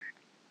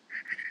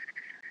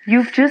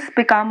You've just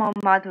become a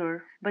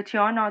mother, but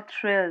you're not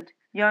thrilled.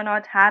 You're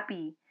not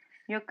happy.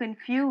 You're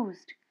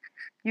confused.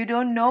 You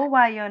don't know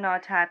why you're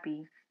not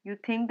happy. You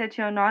think that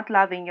you're not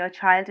loving your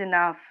child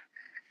enough.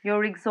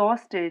 You're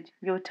exhausted.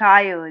 You're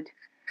tired.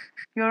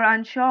 You're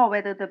unsure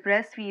whether the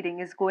breastfeeding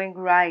is going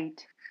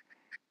right.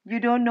 You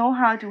don't know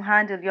how to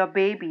handle your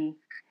baby.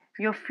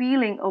 You're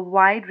feeling a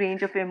wide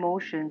range of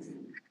emotions.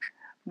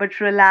 But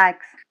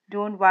relax,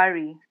 don't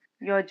worry.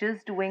 You're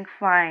just doing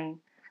fine.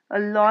 A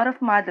lot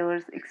of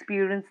mothers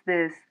experience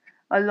this.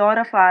 A lot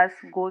of us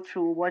go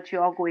through what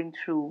you're going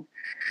through.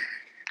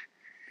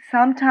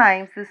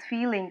 Sometimes this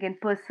feeling can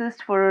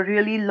persist for a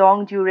really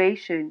long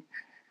duration,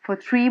 for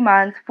 3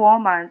 months, 4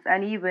 months,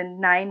 and even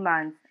 9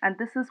 months. And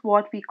this is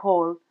what we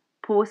call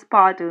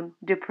postpartum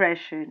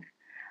depression.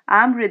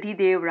 I'm Riddhi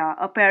Devra,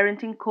 a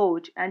parenting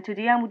coach, and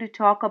today I'm going to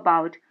talk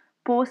about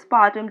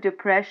postpartum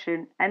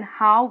depression and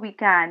how we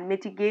can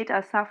mitigate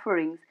our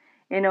sufferings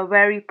in a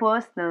very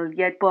personal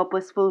yet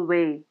purposeful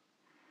way.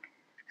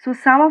 So,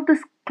 some of the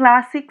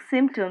classic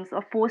symptoms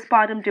of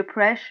postpartum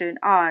depression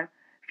are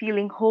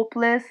feeling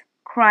hopeless,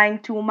 crying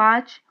too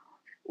much,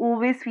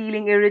 always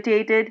feeling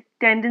irritated,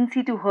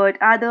 tendency to hurt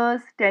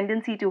others,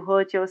 tendency to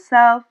hurt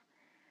yourself.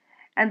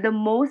 And the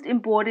most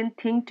important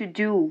thing to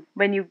do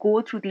when you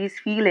go through these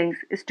feelings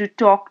is to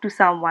talk to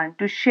someone,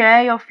 to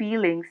share your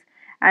feelings,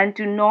 and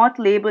to not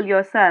label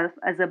yourself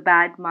as a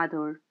bad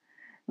mother.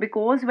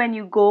 Because when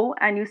you go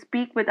and you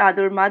speak with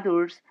other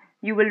mothers,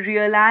 you will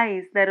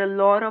realize that a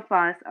lot of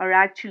us are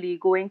actually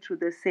going through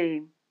the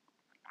same.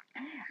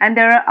 And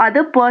there are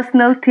other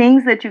personal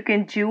things that you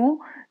can do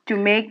to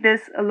make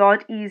this a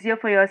lot easier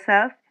for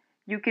yourself.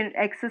 You can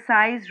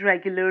exercise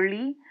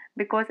regularly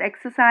because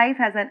exercise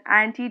has an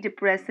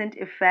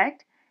antidepressant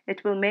effect.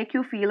 It will make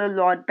you feel a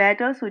lot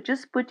better. So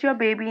just put your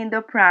baby in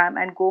the pram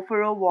and go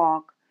for a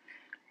walk.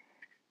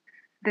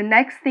 The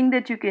next thing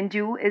that you can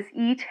do is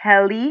eat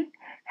healthy.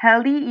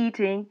 Healthy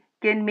eating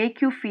can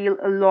make you feel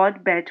a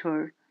lot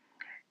better.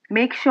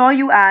 Make sure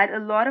you add a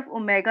lot of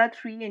omega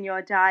 3 in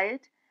your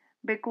diet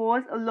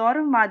because a lot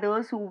of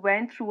mothers who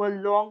went through a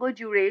longer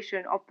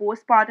duration of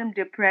postpartum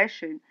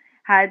depression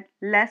had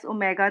less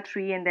omega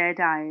 3 in their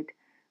diet.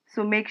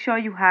 So make sure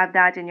you have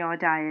that in your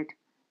diet.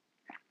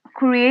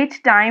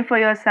 Create time for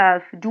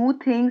yourself. Do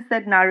things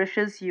that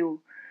nourishes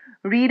you.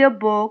 Read a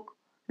book,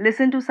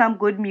 listen to some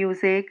good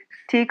music,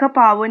 take a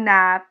power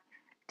nap,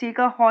 take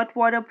a hot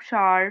water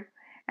shower,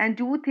 and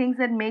do things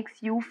that makes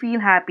you feel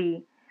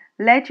happy.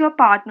 Let your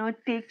partner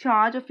take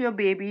charge of your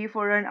baby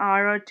for an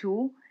hour or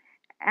two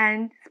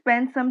and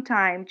spend some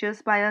time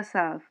just by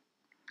yourself.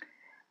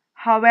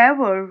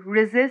 However,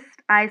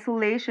 resist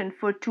isolation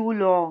for too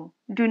long.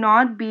 Do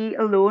not be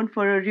alone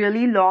for a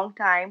really long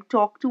time.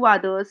 Talk to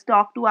others,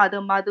 talk to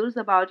other mothers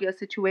about your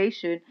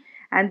situation,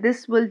 and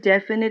this will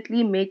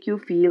definitely make you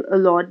feel a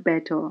lot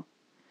better.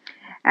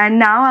 And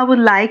now I would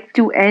like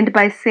to end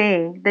by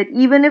saying that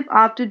even if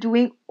after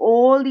doing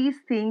all these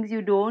things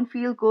you don't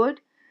feel good,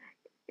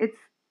 it's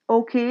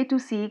okay to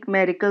seek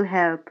medical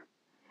help.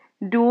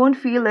 Don't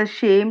feel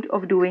ashamed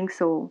of doing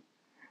so.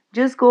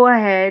 Just go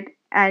ahead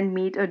and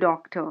meet a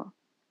doctor.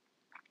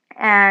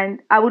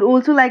 And I would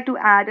also like to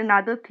add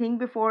another thing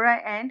before I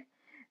end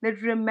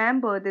that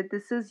remember that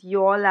this is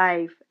your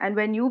life. And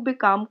when you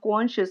become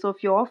conscious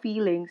of your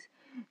feelings,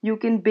 you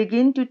can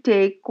begin to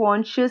take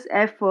conscious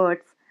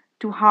efforts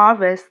to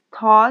harvest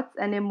thoughts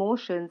and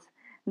emotions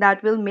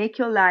that will make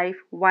your life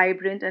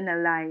vibrant and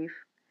alive.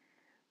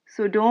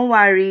 So don't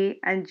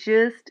worry and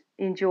just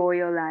enjoy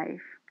your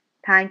life.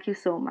 Thank you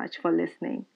so much for listening.